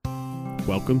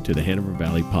Welcome to the Hanover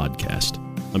Valley Podcast,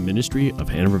 a ministry of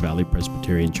Hanover Valley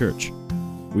Presbyterian Church.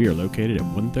 We are located at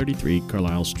 133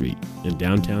 Carlisle Street in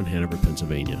downtown Hanover,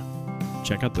 Pennsylvania.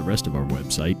 Check out the rest of our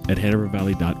website at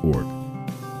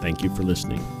hanovervalley.org. Thank you for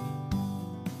listening.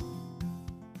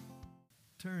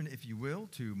 Turn, if you will,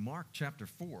 to Mark chapter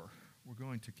 4. We're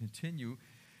going to continue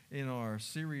in our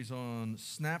series on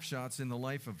snapshots in the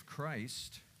life of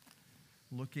Christ,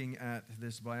 looking at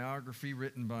this biography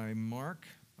written by Mark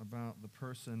about the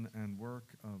person and work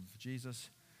of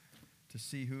Jesus to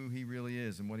see who he really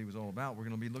is and what he was all about. We're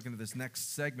going to be looking at this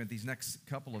next segment, these next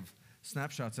couple of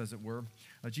snapshots, as it were.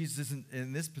 Jesus isn't,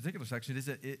 in this particular section,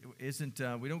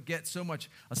 we don't get so much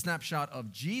a snapshot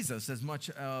of Jesus as much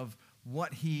of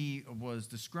what he was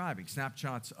describing,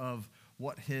 snapshots of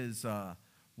what his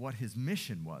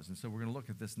mission was. And so we're going to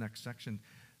look at this next section,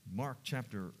 Mark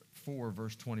chapter 4,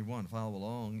 verse 21. Follow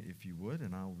along, if you would,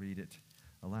 and I'll read it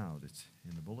aloud. It's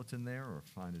in the bulletin there, or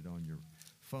find it on your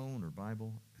phone or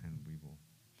Bible, and we will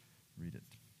read it.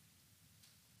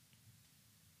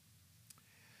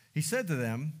 He said to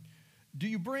them, "Do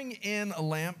you bring in a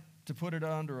lamp to put it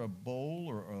under a bowl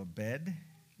or a bed?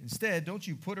 Instead, don't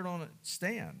you put it on a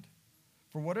stand?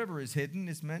 For whatever is hidden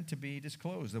is meant to be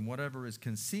disclosed, and whatever is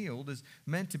concealed is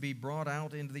meant to be brought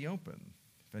out into the open.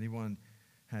 If anyone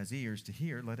has ears to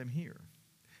hear, let him hear.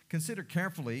 Consider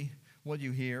carefully what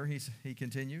you hear," he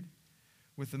continued.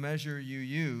 "With the measure you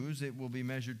use, it will be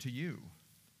measured to you,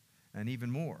 and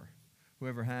even more.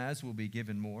 Whoever has will be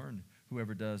given more, and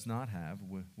whoever does not have,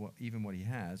 even what he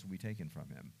has will be taken from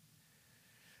him."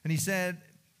 And he said,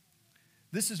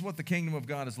 "This is what the kingdom of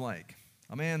God is like.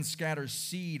 A man scatters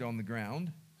seed on the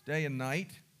ground day and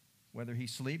night. Whether he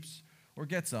sleeps or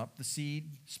gets up, the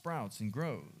seed sprouts and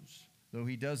grows. Though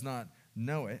he does not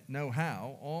know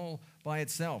how, all by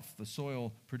itself the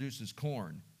soil produces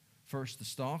corn. First the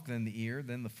stalk, then the ear,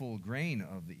 then the full grain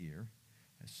of the ear.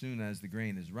 As soon as the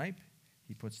grain is ripe,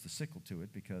 he puts the sickle to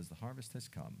it because the harvest has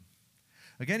come."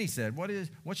 Again he said,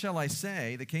 What shall I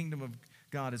say the kingdom of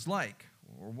God is like?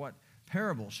 Or what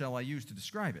parable shall I use to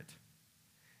describe it?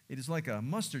 It is like a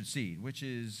mustard seed, which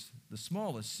is the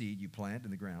smallest seed you plant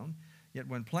in the ground. Yet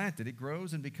when planted, it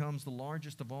grows and becomes the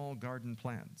largest of all garden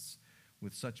plants,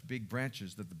 with such big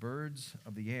branches that the birds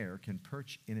of the air can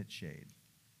perch in its shade.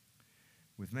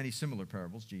 With many similar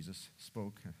parables, Jesus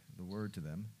spoke the word to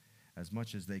them as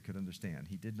much as they could understand.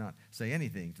 He did not say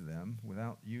anything to them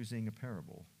without using a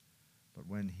parable. But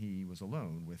when he was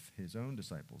alone with his own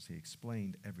disciples, he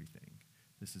explained everything.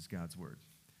 This is God's word.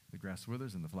 The grass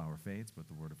withers and the flower fades, but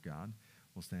the word of God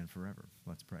will stand forever.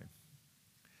 Let's pray.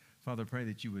 Father, I pray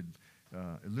that you would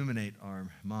illuminate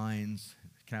our minds,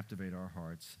 captivate our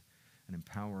hearts, and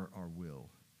empower our will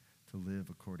to live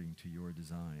according to your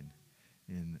design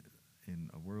in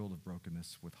a world of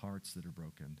brokenness with hearts that are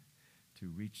broken, to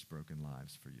reach broken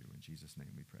lives for you. In Jesus'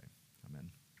 name we pray.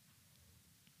 Amen.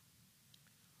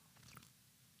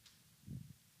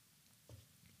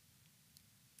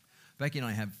 Becky and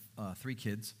I have 3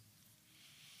 kids,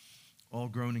 all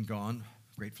grown and gone,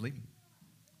 gratefully.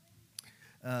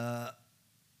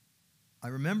 I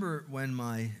remember when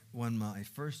my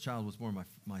first child was born,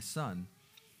 my son.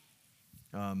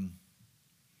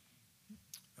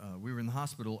 We were in the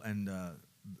hospital, and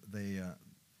they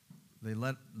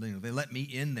let me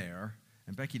in there.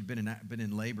 And Becky had been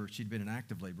in labor. She'd been in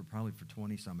active labor probably for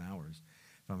 20 some hours,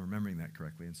 if I'm remembering that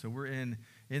correctly. And so we're in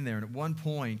there. And at one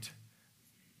point,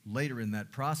 later in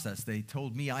that process, they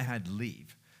told me I had to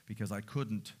leave because I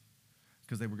couldn't.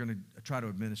 Because they were going to try to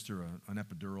administer an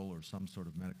epidural or some sort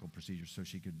of medical procedure so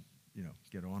she could,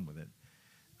 get on with it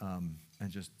and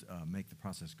just make the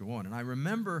process go on. And I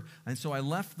remember, and so I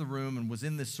left the room and was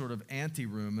in this sort of ante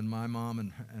room, and my mom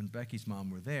and Becky's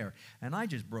mom were there, and I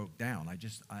just broke down. I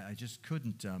just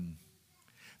couldn't,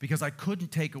 because I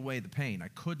couldn't take away the pain. I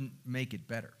couldn't make it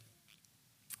better.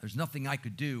 There's nothing I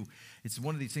could do. It's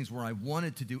one of these things where I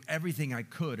wanted to do everything I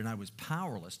could, and I was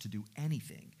powerless to do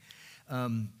anything.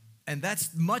 And there's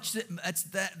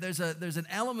an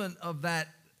element of that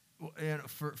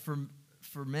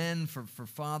for men, for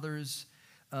fathers,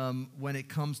 when it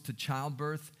comes to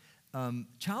childbirth.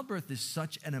 Childbirth is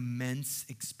such an immense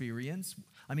experience.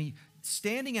 I mean,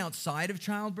 standing outside of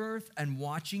childbirth and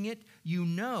watching it,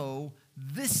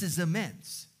 this is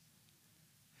immense.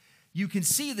 You can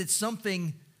see that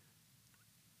something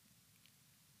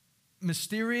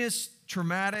mysterious,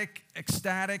 traumatic,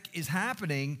 ecstatic is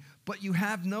happening, but you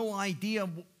have no idea.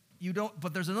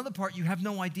 But there's another part, you have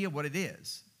no idea what it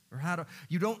is. Or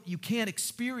you can't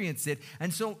experience it.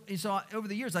 And so over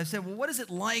the years, I said, well, what is it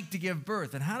like to give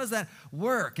birth? And how does that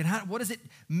work? And what does it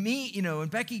mean? And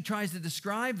Becky tries to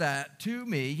describe that to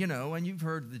me, and you've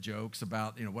heard the jokes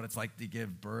about, what it's like to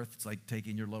give birth. It's like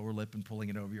taking your lower lip and pulling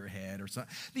it over your head or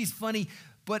something. These funny,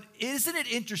 but isn't it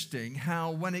interesting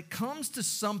how when it comes to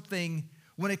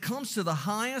the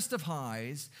highest of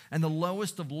highs and the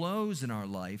lowest of lows in our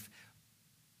life,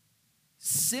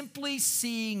 simply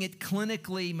seeing it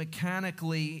clinically,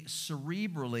 mechanically,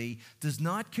 cerebrally does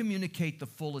not communicate the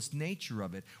fullest nature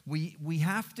of it. We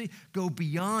have to go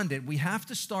beyond it. We have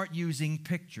to start using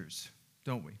pictures,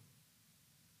 don't we?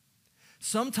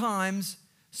 Sometimes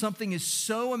something is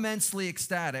so immensely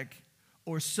ecstatic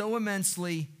or so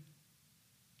immensely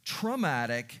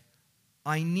traumatic,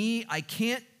 I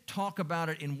can't talk about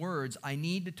it in words. I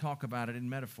need to talk about it in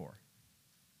metaphor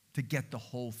to get the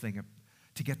whole thing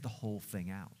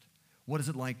out. What is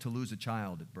it like to lose a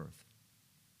child at birth?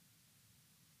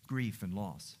 Grief and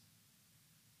loss.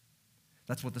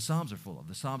 That's what the Psalms are full of.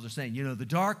 The Psalms are saying, the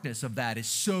darkness of that is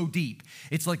so deep.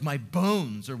 It's like my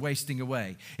bones are wasting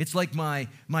away. It's like my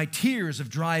tears have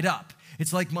dried up.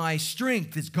 It's like my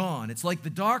strength is gone. It's like the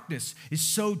darkness is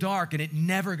so dark and it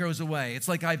never goes away. It's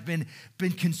like I've been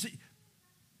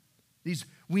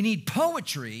we need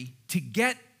poetry to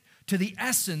get to the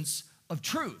essence of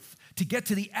truth, to get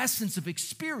to the essence of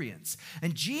experience.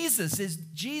 And Jesus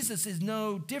is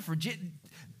no different.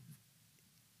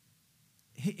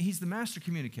 He's the master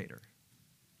communicator.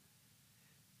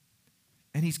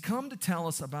 And he's come to tell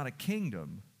us about a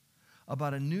kingdom,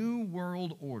 about a new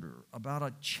world order, about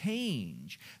a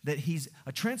change,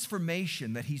 a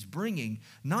transformation that he's bringing,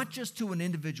 not just to an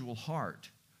individual heart,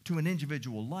 to an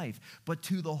individual life, but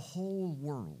to the whole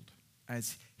world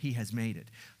as he has made it.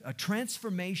 A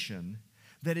transformation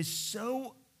that is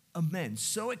so immense,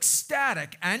 so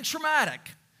ecstatic and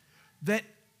traumatic that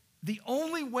the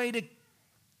only way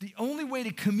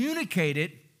to communicate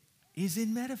it is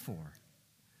in metaphor.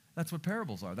 That's what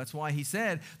parables are. That's why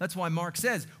Mark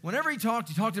says, whenever he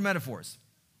talked in metaphors.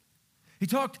 He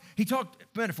talked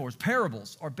metaphors.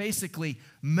 Parables are basically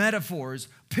metaphors,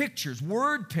 pictures,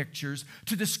 word pictures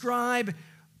to describe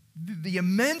the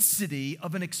immensity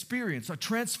of an experience, a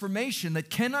transformation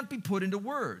that cannot be put into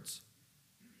words.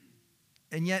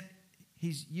 And yet,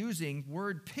 he's using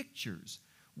word pictures,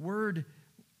 to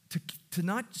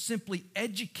not simply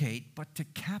educate, but to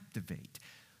captivate.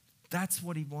 That's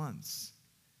what he wants.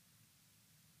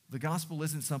 The gospel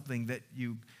isn't something that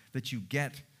you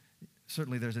get.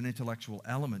 Certainly, there's an intellectual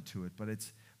element to it,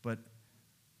 but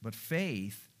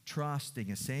faith,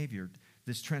 trusting a Savior,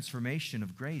 this transformation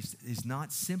of grace is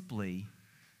not simply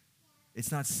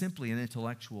an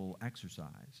intellectual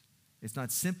exercise. It's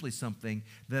not simply something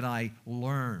that I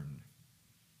learn.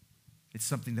 It's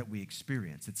something that we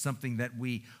experience. It's something that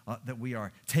we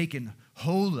are taken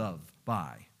hold of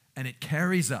by, and it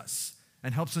carries us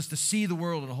and helps us to see the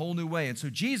world in a whole new way. And so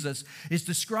Jesus is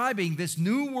describing this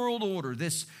new world order,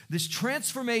 this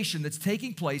transformation that's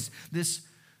taking place, this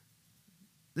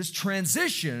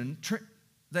transition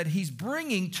that he's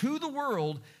bringing to the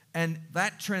world, and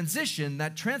that transition,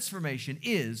 that transformation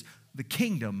is the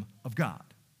kingdom of God.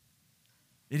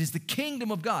 It is the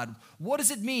kingdom of God. What does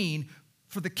it mean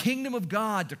for the kingdom of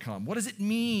God to come? What does it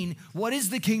mean? What is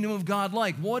the kingdom of God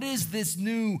like? What is this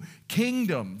new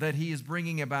kingdom that he is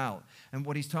bringing about? And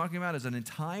what he's talking about is an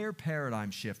entire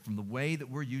paradigm shift from the way that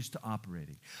we're used to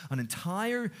operating. An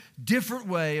entire different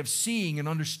way of seeing and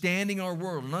understanding our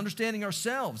world and understanding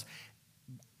ourselves.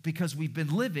 Because we've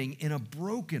been living in a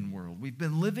broken world. We've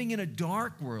been living in a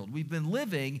dark world. We've been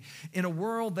living in a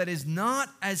world that is not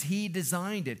as he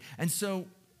designed it. And so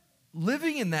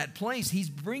living in that place, he's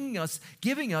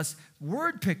giving us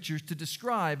word pictures to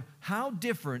describe how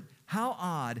different, how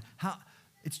odd, how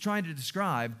it's trying to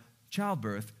describe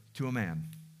childbirth to a man.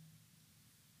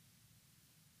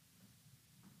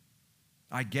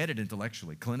 I get it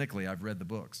intellectually. Clinically, I've read the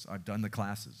books. I've done the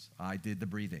classes. I did the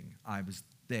breathing. I was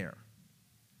there.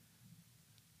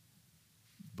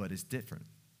 But it's different.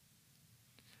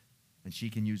 And she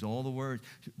can use all the words.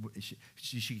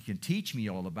 She can teach me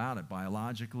all about it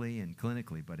biologically and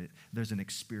clinically, but there's an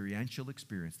experiential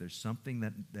experience. There's something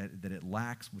that it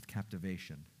lacks with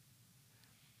captivation.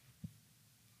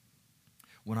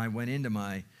 When I went into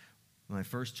my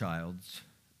first child's,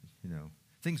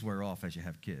 things wear off as you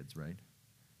have kids, right?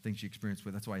 Things you experience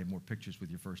with. That's why you have more pictures with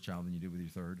your first child than you do with your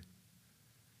third.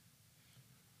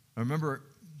 I remember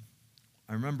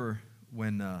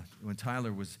when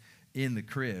Tyler was in the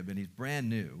crib and he's brand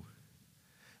new,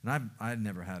 and I'd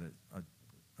never had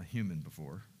a human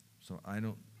before, so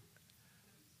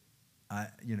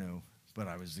but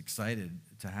I was excited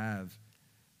to have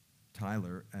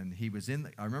Tyler, and he was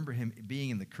I remember him being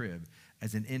in the crib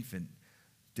as an infant,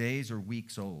 days or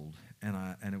weeks old, and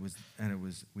it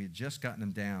was we had just gotten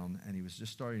him down, and he was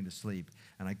just starting to sleep,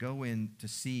 and I go in to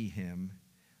see him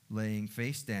laying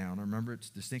face down. I remember it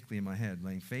distinctly in my head,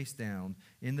 laying face down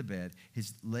in the bed.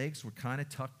 His legs were kind of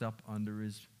tucked up under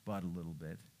his butt a little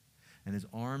bit, and his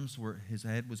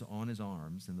head was on his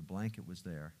arms, and the blanket was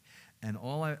there, and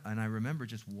I remember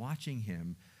just watching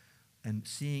him and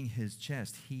seeing his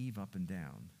chest heave up and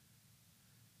down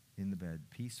in the bed,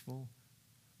 peaceful,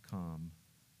 calm,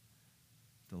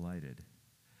 delighted.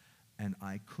 And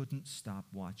I couldn't stop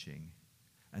watching.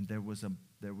 And there was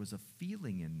a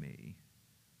feeling in me.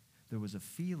 There was a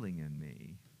feeling in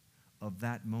me of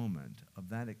that moment,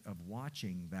 of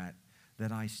watching that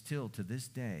I still, to this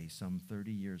day, some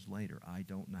 30 years later, I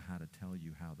don't know how to tell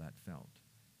you how that felt.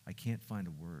 I can't find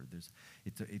a word.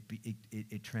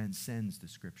 It transcends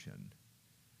description.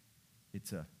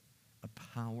 It's a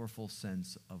powerful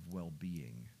sense of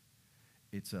well-being.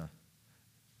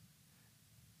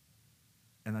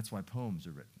 And that's why poems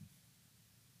are written.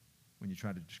 When you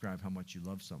try to describe how much you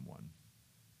love someone,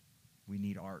 we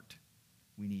need art.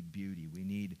 We need beauty. We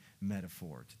need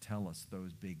metaphor to tell us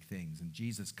those big things. And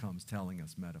Jesus comes telling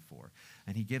us metaphor.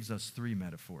 And he gives us 3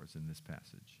 metaphors in this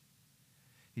passage.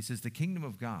 He says the kingdom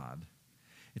of God,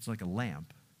 it's like a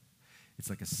lamp, it's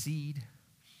like a seed,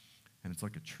 and it's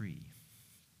like a tree.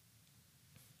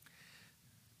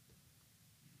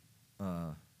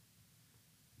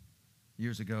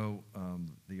 Years ago,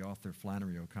 the author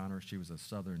Flannery O'Connor, she was a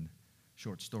Southern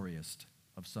short storyist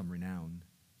of some renown,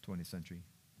 20th century.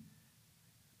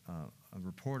 A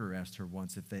reporter asked her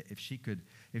once if she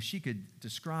could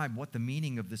describe what the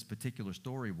meaning of this particular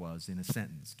story was in a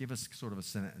sentence. Give us sort of a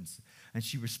sentence. And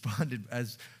she responded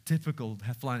as typical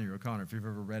Flannery O'Connor. If you've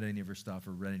ever read any of her stuff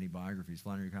or read any biographies,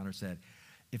 Flannery O'Connor said,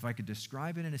 if I could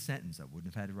describe it in a sentence, I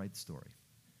wouldn't have had to write the story.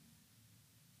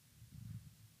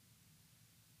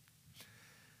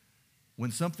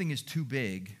 When something is too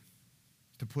big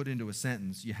to put into a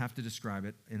sentence, you have to describe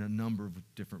it in a number of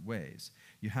different ways.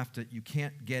 You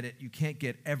can't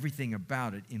get everything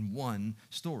about it in one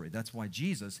story. That's why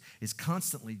Jesus is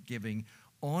constantly giving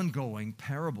ongoing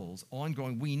parables,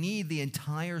 we need the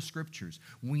entire scriptures.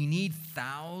 We need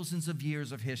thousands of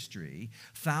years of history,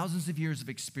 thousands of years of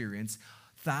experience,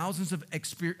 thousands of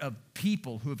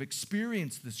people who have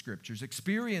experienced the scriptures,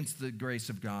 experienced the grace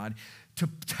of God, to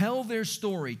tell their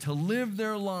story, to live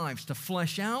their lives, to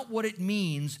flesh out what it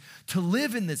means to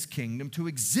live in this kingdom, to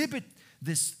exhibit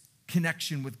this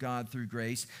connection with God through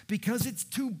grace, because it's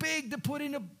too big to put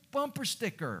in a bumper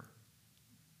sticker.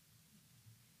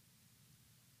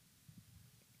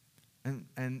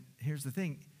 And here's the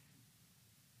thing.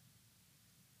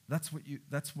 That's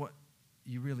what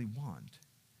you really want.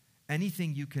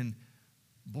 Anything you can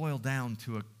boil down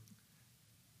to a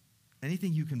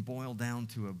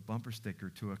bumper sticker,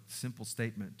 to a simple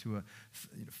statement, to a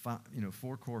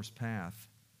 4-course path,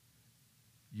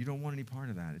 you don't want any part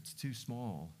of that. It's too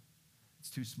small. It's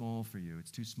too small for you.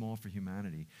 It's too small for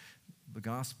humanity. The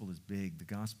gospel is big. The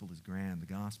gospel is grand. The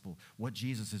gospel, what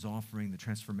Jesus is offering, the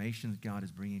transformation that God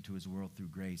is bringing to his world through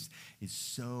grace is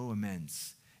so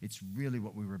immense. It's really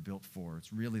what we were built for.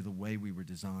 It's really the way we were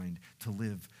designed to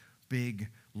live big,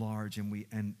 large, and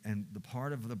the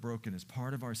part of the brokenness,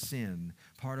 part of our sin,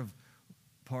 part of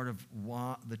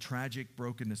the tragic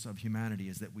brokenness of humanity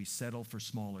is that we settle for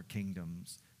smaller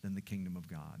kingdoms than the kingdom of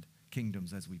God.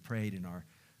 Kingdoms, as we prayed in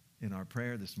our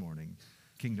prayer this morning,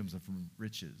 kingdoms of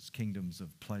riches, kingdoms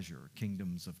of pleasure,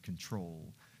 kingdoms of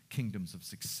control, kingdoms of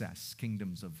success,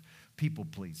 kingdoms of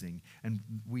people-pleasing, and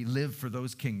we live for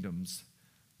those kingdoms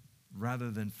rather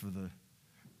than for the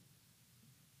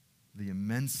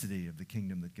immensity of the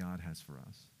kingdom that God has for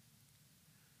us.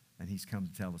 And he's come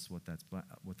to tell us what that's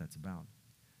about.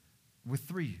 With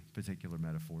 3 particular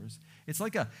metaphors. He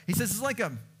says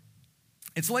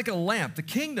it's like a lamp. The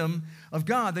kingdom of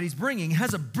God that he's bringing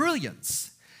has a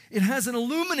brilliance. It has an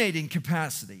illuminating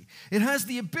capacity. It has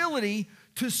the ability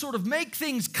to sort of make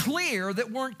things clear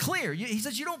that weren't clear. He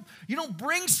says you don't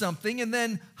bring something and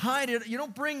then hide it. You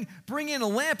don't bring in a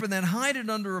lamp and then hide it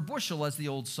under a bushel, as the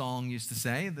old song used to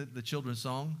say, the children's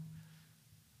song.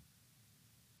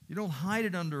 You don't hide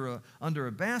it under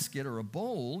a basket or a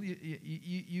bowl.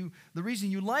 The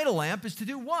reason you light a lamp is to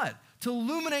do what? To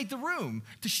illuminate the room,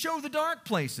 to show the dark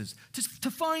places, to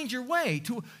find your way,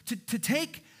 to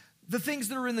take the things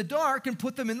that are in the dark and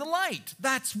put them in the light.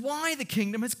 That's why the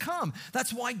kingdom has come.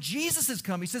 That's why Jesus has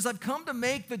come. He says, I've come to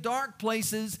make the dark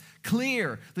places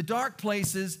clear, the dark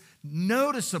places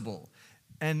noticeable.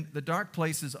 And the dark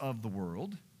places of the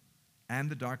world and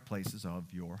the dark places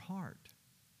of your heart.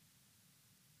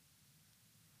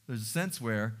 There's a sense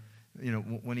where,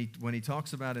 when he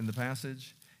talks about in the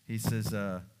passage, he says,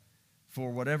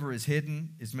 for whatever is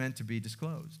hidden is meant to be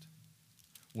disclosed.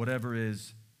 Whatever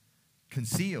is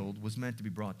concealed was meant to be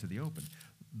brought to the open.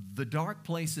 The dark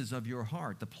places of your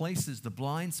heart, the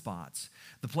blind spots,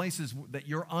 the places that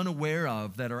you're unaware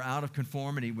of that are out of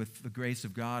conformity with the grace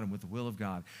of God and with the will of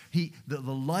God. The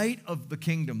light of the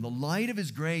kingdom, the light of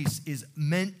His grace is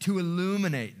meant to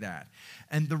illuminate that.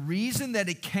 And the reason that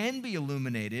it can be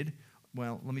illuminated,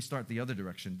 well, let me start the other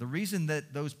direction. The reason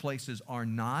that those places are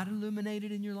not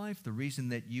illuminated in your life, the reason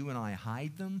that you and I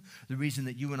hide them, the reason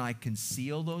that you and I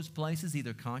conceal those places,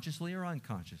 either consciously or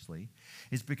unconsciously,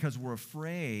 is because we're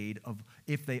afraid of,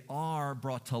 if they are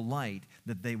brought to light,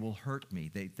 that they will hurt me,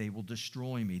 they will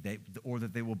destroy me, or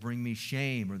that they will bring me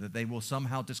shame, or that they will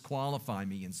somehow disqualify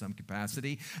me in some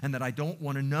capacity, and that I don't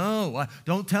want to know.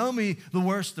 Don't tell me the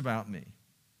worst about me.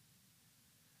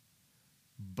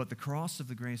 But the cross of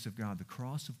the grace of God, the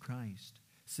cross of Christ,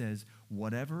 says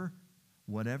whatever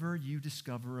you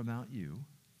discover about you,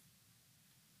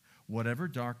 whatever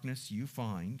darkness you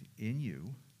find in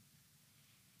you,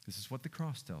 this is what the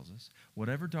cross tells us,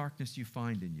 whatever darkness you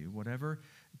find in you, whatever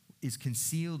is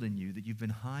concealed in you that you've been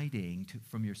hiding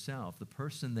from yourself, the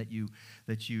person that you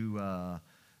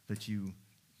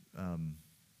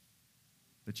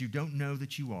don't know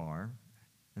that you are,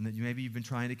 and that maybe you've been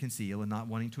trying to conceal and not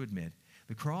wanting to admit.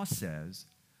 The cross says,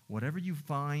 whatever you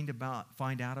find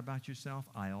out about yourself,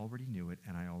 I already knew it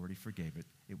and I already forgave it.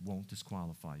 It won't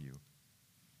disqualify you.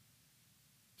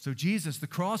 So Jesus, the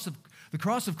cross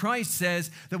of Christ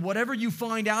says that whatever you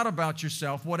find out about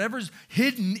yourself, whatever's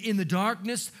hidden in the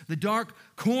darkness, the dark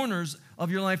corners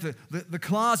of your life, the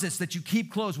closets that you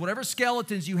keep closed, whatever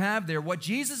skeletons you have there, what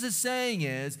Jesus is saying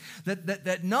is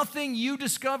that nothing you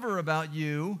discover about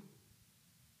you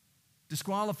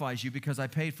disqualifies you, because I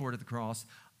paid for it at the cross.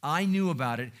 I knew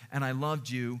about it, and I loved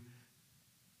you,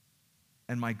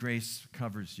 and my grace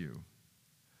covers you.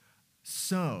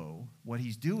 So, what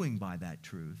He's doing by that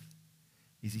truth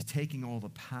is He's taking all the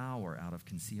power out of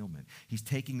concealment. He's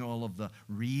taking all of the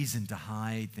reason to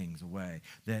hide things away.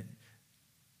 That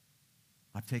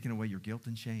I've taken away your guilt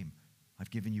and shame.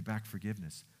 I've given you back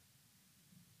forgiveness.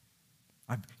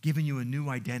 I've given you a new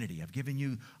identity. I've given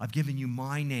you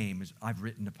my name as I've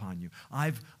written upon you.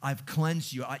 I've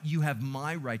cleansed you. You have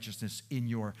my righteousness in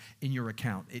your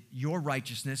account. Your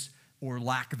righteousness or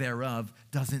lack thereof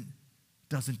doesn't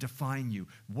define you.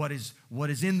 What is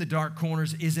in the dark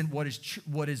corners isn't what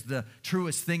is the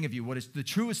truest thing of you. What is the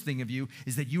truest thing of you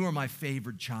is that you are my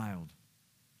favored child.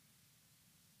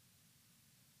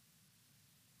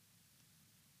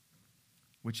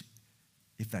 Which,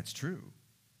 if that's true,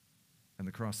 and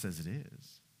the cross says it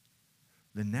is,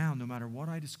 then now, no matter what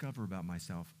I discover about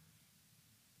myself,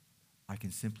 I can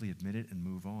simply admit it and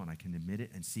move on. I can admit it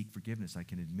and seek forgiveness. I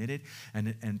can admit it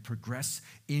and progress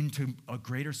into a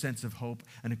greater sense of hope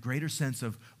and a greater sense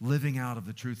of living out of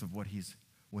the truth of what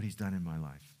he's done in my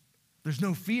life. There's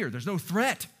no fear. There's no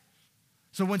threat.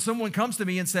 So when someone comes to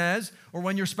me and says, or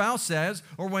when your spouse says,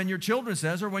 or when your children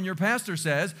says, or when your pastor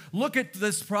says, look at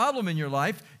this problem in your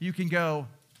life, you can go,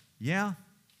 yeah,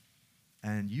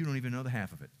 and you don't even know the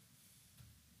half of it.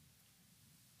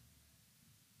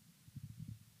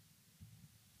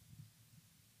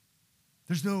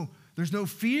 There's no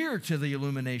fear to the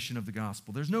illumination of the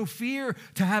gospel. There's no fear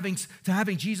to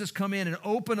having Jesus come in and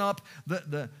open up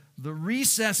the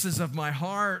recesses of my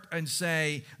heart and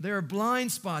say, there are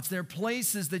blind spots, there are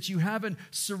places that you haven't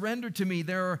surrendered to me,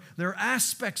 there are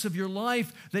aspects of your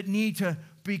life that need to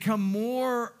become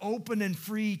more open and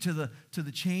free to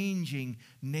the changing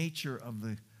nature of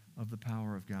the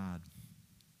power of God.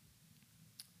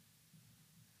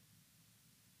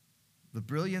 The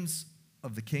brilliance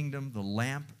of the kingdom, the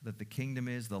lamp that the kingdom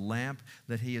is, the lamp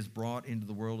that he has brought into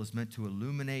the world is meant to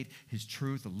illuminate his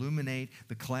truth, illuminate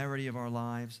the clarity of our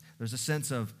lives. There's a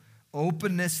sense of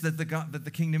openness that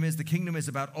the kingdom is. The kingdom is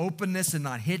about openness and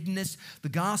not hiddenness. The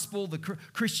gospel,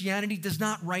 Christianity does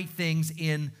not write things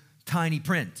in tiny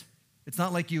print. It's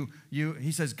not like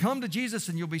he says, come to Jesus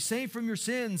and you'll be saved from your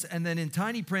sins, and then in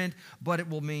tiny print, but it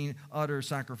will mean utter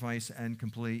sacrifice and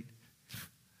complete.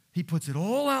 He puts it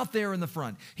all out there in the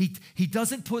front. He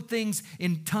doesn't put things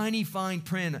in tiny fine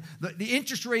print. The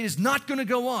interest rate is not going to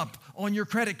go up on your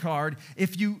credit card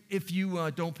if you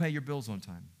don't pay your bills on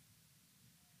time.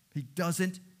 He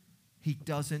doesn't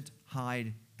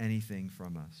hide anything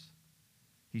from us.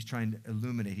 He's trying to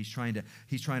illuminate. He's trying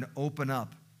to open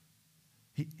up.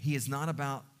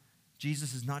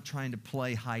 Jesus is not trying to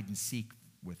play hide and seek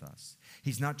with us.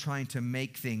 He's not trying to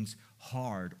make things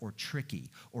hard or tricky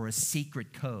or a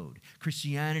secret code.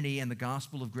 Christianity and the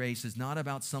gospel of grace is not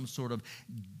about some sort of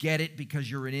get it because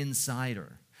you're an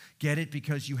insider. Get it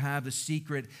because you have the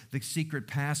secret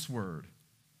password.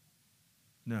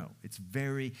 No,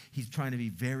 he's trying to be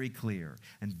very clear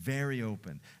and very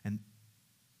open, and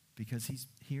because he's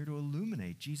here to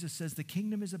illuminate. Jesus says the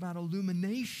kingdom is about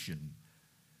illumination.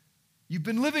 You've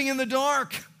been living in the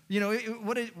dark. You know,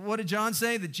 what did John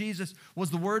say? That Jesus was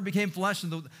the Word became flesh,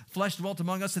 and the flesh dwelt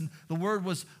among us, and the Word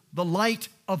was the light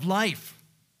of life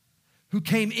who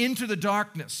came into the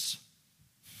darkness.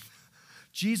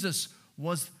 Jesus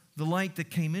was the light that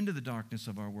came into the darkness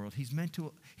of our world. He's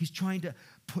trying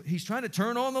to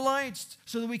turn on the lights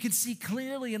so that we can see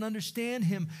clearly and understand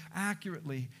him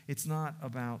accurately. It's not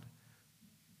about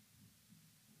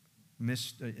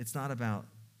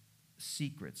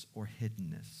secrets or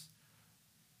hiddenness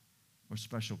or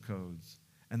special codes,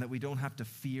 and that we don't have to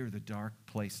fear the dark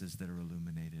places that are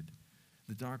illuminated.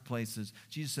 The dark places,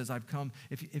 Jesus says, I've come,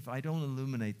 if I don't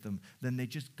illuminate them, then they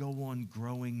just go on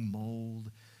growing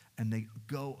mold, and they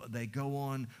go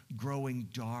on growing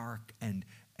dark and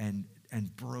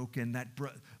broken. That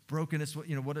brokenness,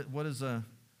 you know, what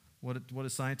do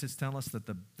scientists tell us? That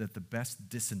the best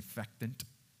disinfectant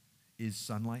is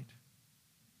sunlight?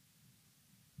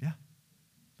 Yeah.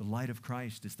 The light of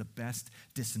Christ is the best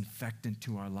disinfectant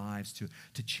to our lives,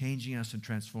 to changing us and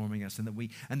transforming us, and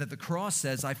that the cross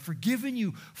says, I've forgiven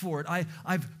you for it.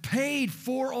 I've paid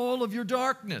for all of your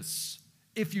darkness.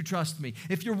 If you trust me,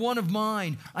 if you're one of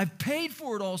mine, I've paid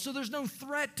for it all. So there's no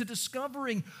threat to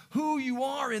discovering who you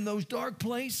are in those dark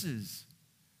places.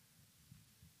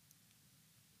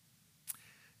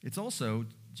 It's also,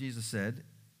 Jesus said,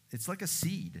 it's like a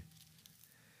seed.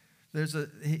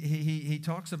 He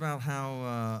talks about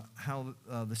how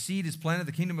the seed is planted.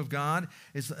 The kingdom of God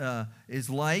is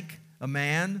like a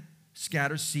man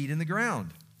scatters seed in the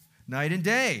ground. Night and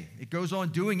day, it goes on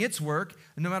doing its work,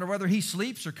 and no matter whether he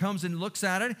sleeps or comes and looks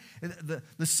at it,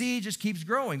 the seed just keeps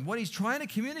growing. What he's trying to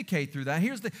communicate through that,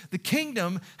 here's the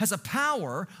kingdom has a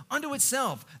power unto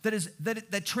itself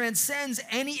that transcends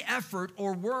any effort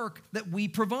or work that we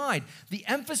provide. The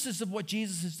emphasis of what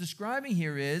Jesus is describing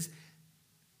here is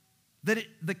that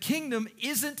the kingdom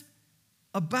isn't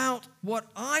about what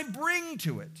I bring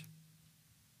to it.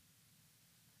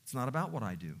 It's not about what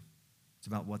I do. It's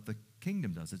about what the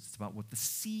kingdom does. It's about what the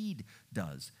seed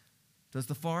does. Does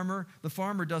the farmer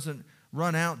doesn't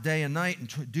run out day and night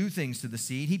and do things to the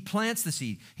seed. He plants the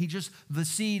seed.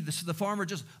 The farmer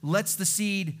just lets the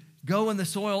seed go in the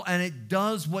soil, and it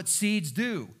does what seeds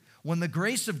do. When the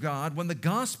grace of God, when the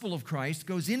gospel of Christ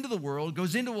goes into the world,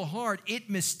 goes into a heart, it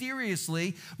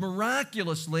mysteriously,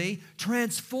 miraculously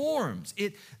transforms.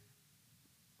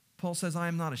 Paul says, I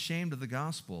am not ashamed of the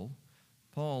gospel.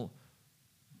 Paul,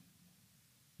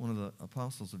 one of the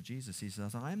apostles of Jesus, he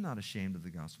says, I am not ashamed of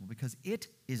the gospel because it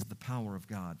is the power of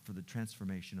God for the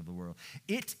transformation of the world.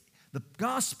 The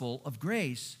gospel of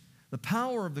grace, the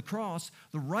power of the cross,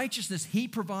 the righteousness he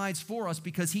provides for us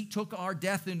because he took our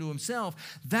death into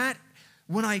himself, that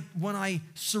when I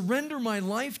surrender my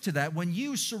life to that, when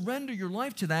you surrender your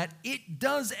life to that, it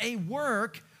does a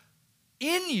work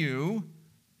in you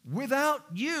without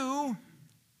you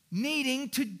needing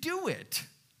to do it.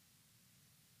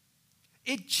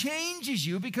 It changes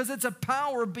you because it's a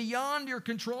power beyond your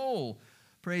control.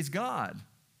 Praise God.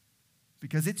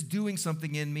 Because it's doing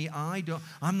something in me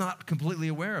I'm not completely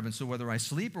aware of. And so whether I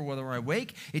sleep or whether I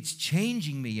wake, it's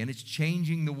changing me and it's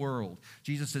changing the world.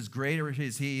 Jesus says, greater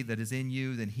is he that is in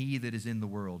you than he that is in the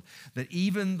world. That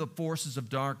even the forces of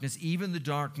darkness, even the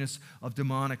darkness of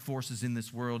demonic forces in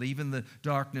this world, even the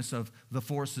darkness of the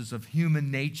forces of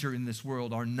human nature in this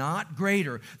world are not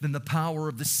greater than the power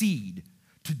of the seed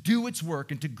to do its work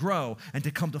and to grow and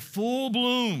to come to full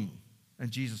bloom.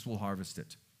 And Jesus will harvest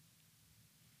it.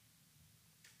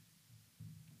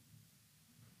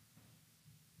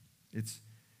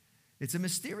 It's a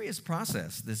mysterious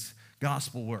process, this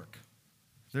gospel work.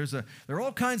 There are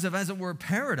all kinds of, as it were,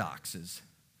 paradoxes.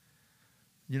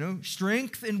 You know,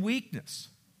 strength and weakness.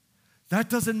 That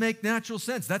doesn't make natural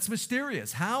sense. That's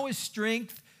mysterious. How is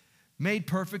strength made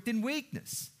perfect in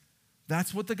weakness?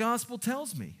 That's what the gospel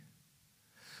tells me.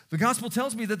 The gospel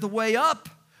tells me that the way up,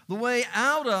 the way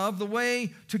out of, the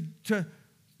way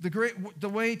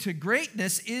to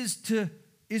greatness is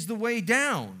the way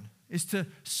down. Is to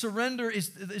surrender,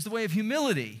 is the way of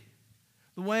humility.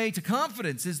 The way to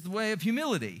confidence is the way of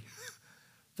humility.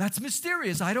 That's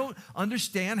mysterious. I don't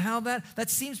understand how that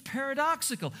seems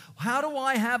paradoxical. How do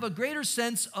I have a greater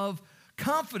sense of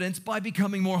confidence by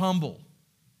becoming more humble?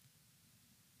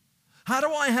 How do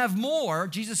I have more?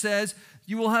 Jesus says,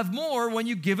 you will have more when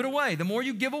you give it away. The more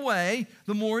you give away,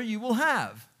 the more you will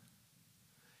have.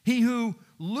 He who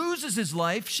loses his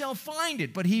life shall find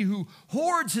it, but he who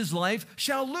hoards his life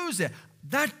shall lose it.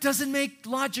 That doesn't make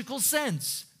logical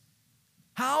sense.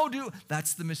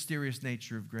 That's the mysterious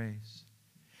nature of grace.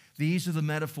 These are the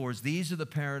metaphors, these are the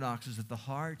paradoxes that the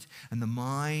heart and the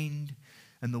mind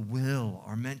and the will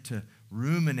are meant to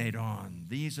ruminate on.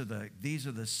 These are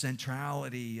the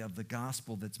centrality of the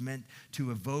gospel that's meant to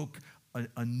evoke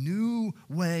a new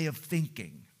way of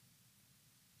thinking.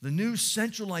 The new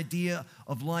central idea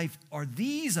of life are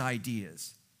these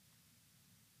ideas.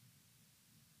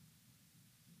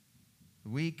 The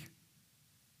weak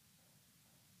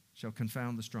shall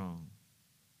confound the strong.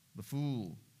 The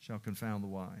fool shall confound the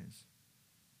wise.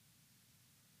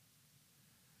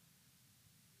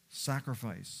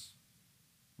 Sacrifice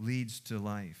leads to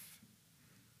life.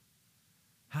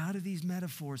 How do these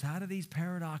metaphors, how do these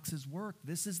paradoxes work?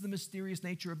 This is the mysterious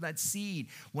nature of that seed.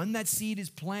 When that seed is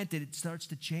planted, it starts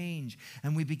to change.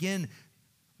 And we begin,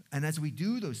 and as we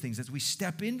do those things, as we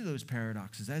step into those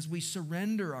paradoxes, as we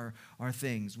surrender our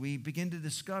things, we begin to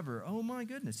discover, oh my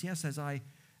goodness, yes, as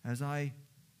I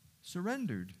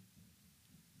surrendered,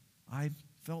 I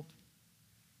felt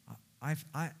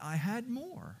I had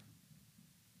more.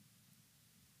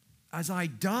 As I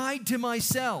died to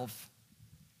myself,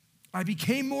 I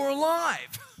became more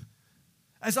alive.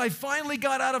 As I finally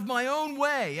got out of my own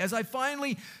way, as I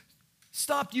finally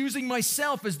stopped using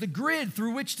myself as the grid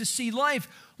through which to see life,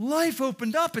 life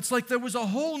opened up. It's like there was a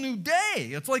whole new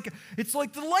day. It's like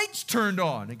the lights turned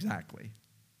on, exactly.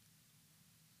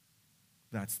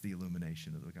 That's the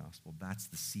illumination of the gospel. That's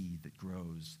the seed that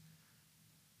grows.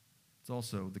 It's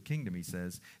also the kingdom, he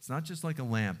says. It's not just like a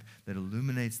lamp that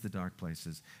illuminates the dark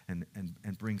places and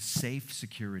brings safe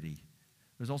security.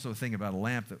 There's also a thing about a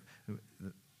lamp that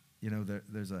you know, there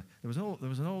was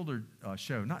an older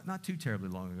show not too terribly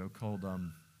long ago called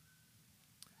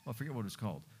I forget what it was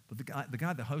called, but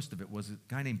the host of it was a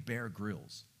guy named Bear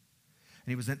Grylls,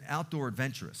 and he was an outdoor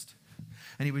adventurist,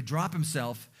 and he would have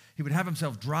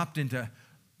himself dropped into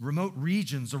remote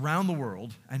regions around the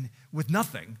world and with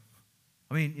nothing.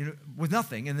 With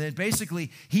nothing. And then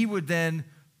basically he would then,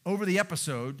 over the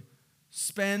episode,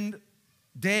 spend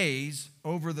days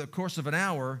over the course of an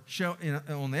hour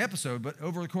on the episode, but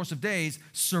over the course of days,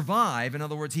 survive. In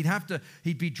other words,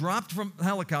 he'd be dropped from a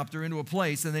helicopter into a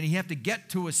place, and then he'd have to get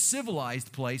to a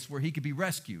civilized place where he could be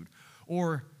rescued,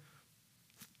 or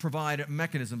provide a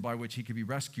mechanism by which he could be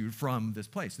rescued from this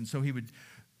place. And so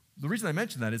the reason I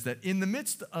mention that is that in the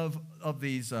midst of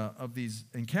these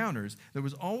encounters, there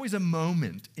was always a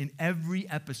moment in every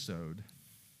episode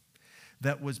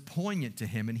that was poignant to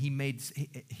him, and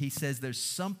he says there's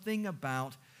something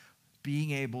about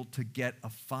being able to get a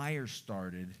fire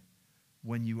started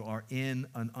when you are in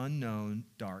an unknown,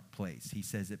 dark place. He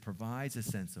says it provides a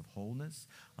sense of wholeness,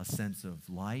 a sense of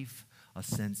life, a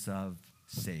sense of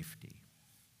safety.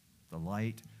 The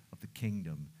light of the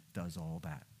kingdom does all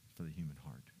that for the human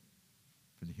heart,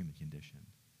 for the human condition.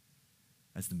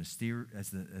 As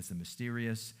the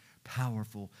mysterious,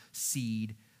 powerful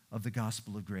seed of the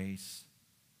gospel of grace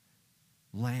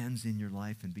lands in your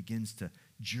life and begins to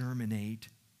germinate,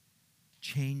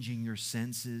 changing your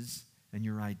senses and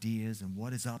your ideas and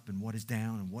what is up and what is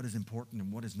down and what is important and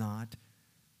what is not.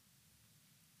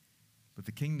 But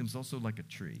the kingdom's also like a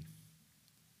tree.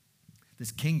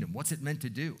 This kingdom, what's it meant to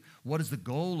do? What is the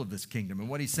goal of this kingdom? And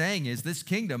what he's saying is this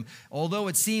kingdom, although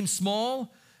it seems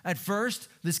small at first,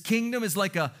 this kingdom is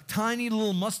like a tiny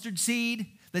little mustard seed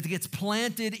that gets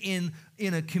planted in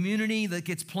a community, that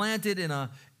gets planted in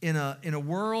a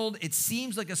world. It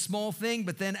seems like a small thing,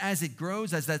 but then as it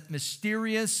grows, as that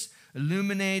mysterious,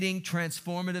 illuminating,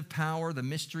 transformative power, the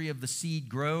mystery of the seed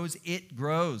grows,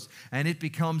 and it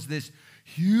becomes this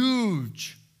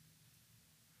huge,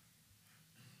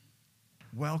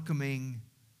 welcoming,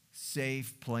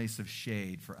 safe place of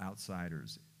shade for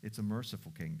outsiders. It's a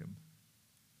merciful kingdom.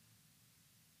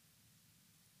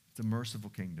 It's a merciful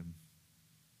kingdom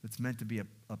that's meant to be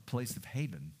a place of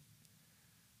haven.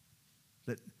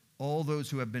 That all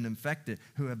those who have been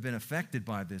affected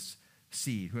by this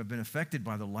seed, who have been affected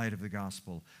by the light of the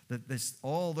gospel,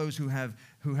 all those who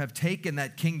have taken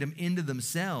that kingdom into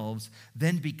themselves,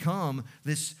 then become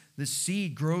this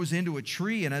seed grows into a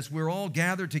tree, and as we're all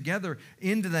gathered together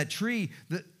into that tree,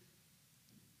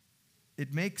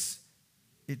 it makes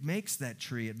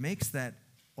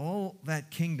all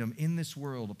that kingdom in this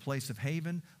world a place of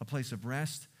haven, a place of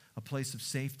rest, a place of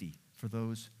safety for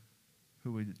those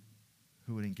who would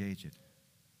engage it.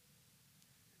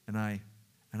 And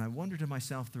And I wonder to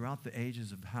myself throughout the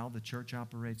ages of how the church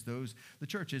operates. The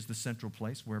church is the central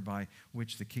place whereby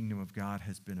which the kingdom of God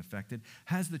has been effected.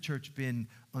 Has the church been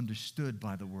understood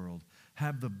by the world?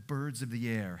 Have the birds of the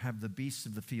air, have the beasts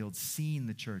of the field seen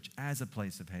the church as a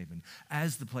place of haven,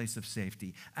 as the place of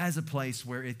safety, as a place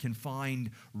where it can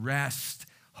find rest,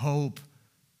 hope,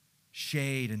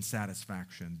 shade, and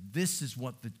satisfaction? This is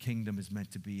what the kingdom is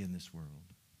meant to be in this world.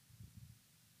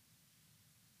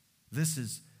 This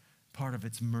is part of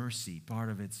its mercy, part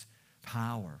of its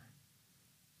power.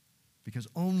 Because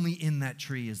only in that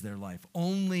tree is there life.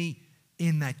 Only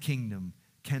in that kingdom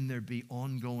can there be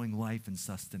ongoing life and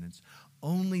sustenance.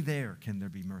 Only there can there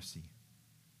be mercy.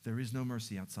 There is no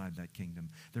mercy outside that kingdom.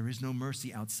 There is no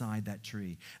mercy outside that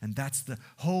tree. And that's the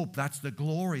hope, that's the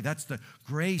glory, that's the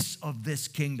grace of this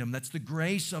kingdom. That's the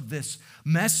grace of this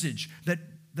message that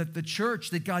the church,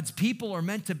 that God's people are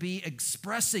meant to be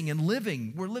expressing and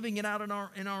living. We're living it out in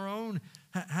our own.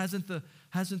 Hasn't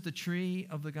the tree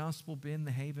of the gospel been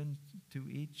the haven to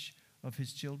each of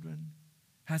his children?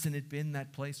 Hasn't it been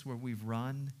that place where we've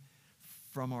run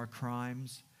from our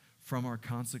crimes, from our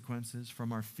consequences,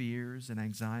 from our fears and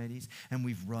anxieties, and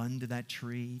we've run to that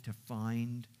tree to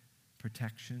find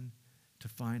protection, to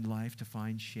find life, to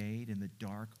find shade in the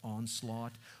dark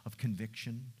onslaught of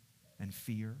conviction and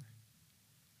fear?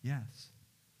 Yes,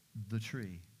 the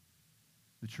tree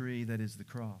that is the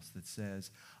cross that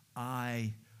says,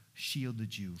 I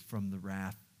shielded you from the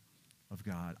wrath of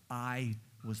God. I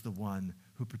was the one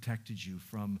who protected you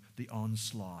from the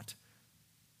onslaught.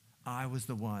 I was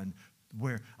the one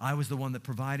that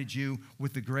provided you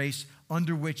with the grace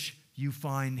under which you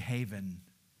find haven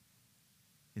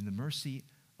in the mercy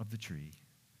of the tree,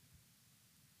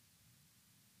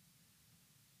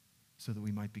 so that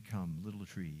we might become little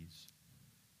trees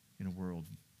in a world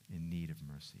in need of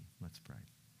mercy. Let's pray.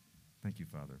 Thank you,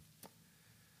 Father.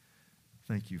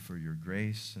 Thank you for your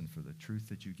grace and for the truth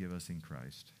that you give us in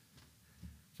Christ.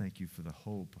 Thank you for the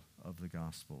hope of the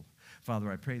gospel.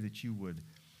 Father, I pray that you would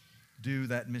do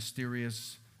that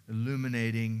mysterious,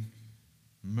 illuminating,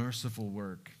 merciful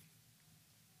work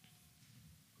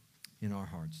in our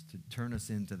hearts to turn us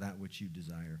into that which you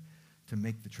desire, to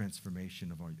make the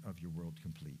transformation of your world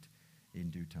complete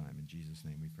in due time. In Jesus'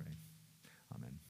 name we pray. Amen.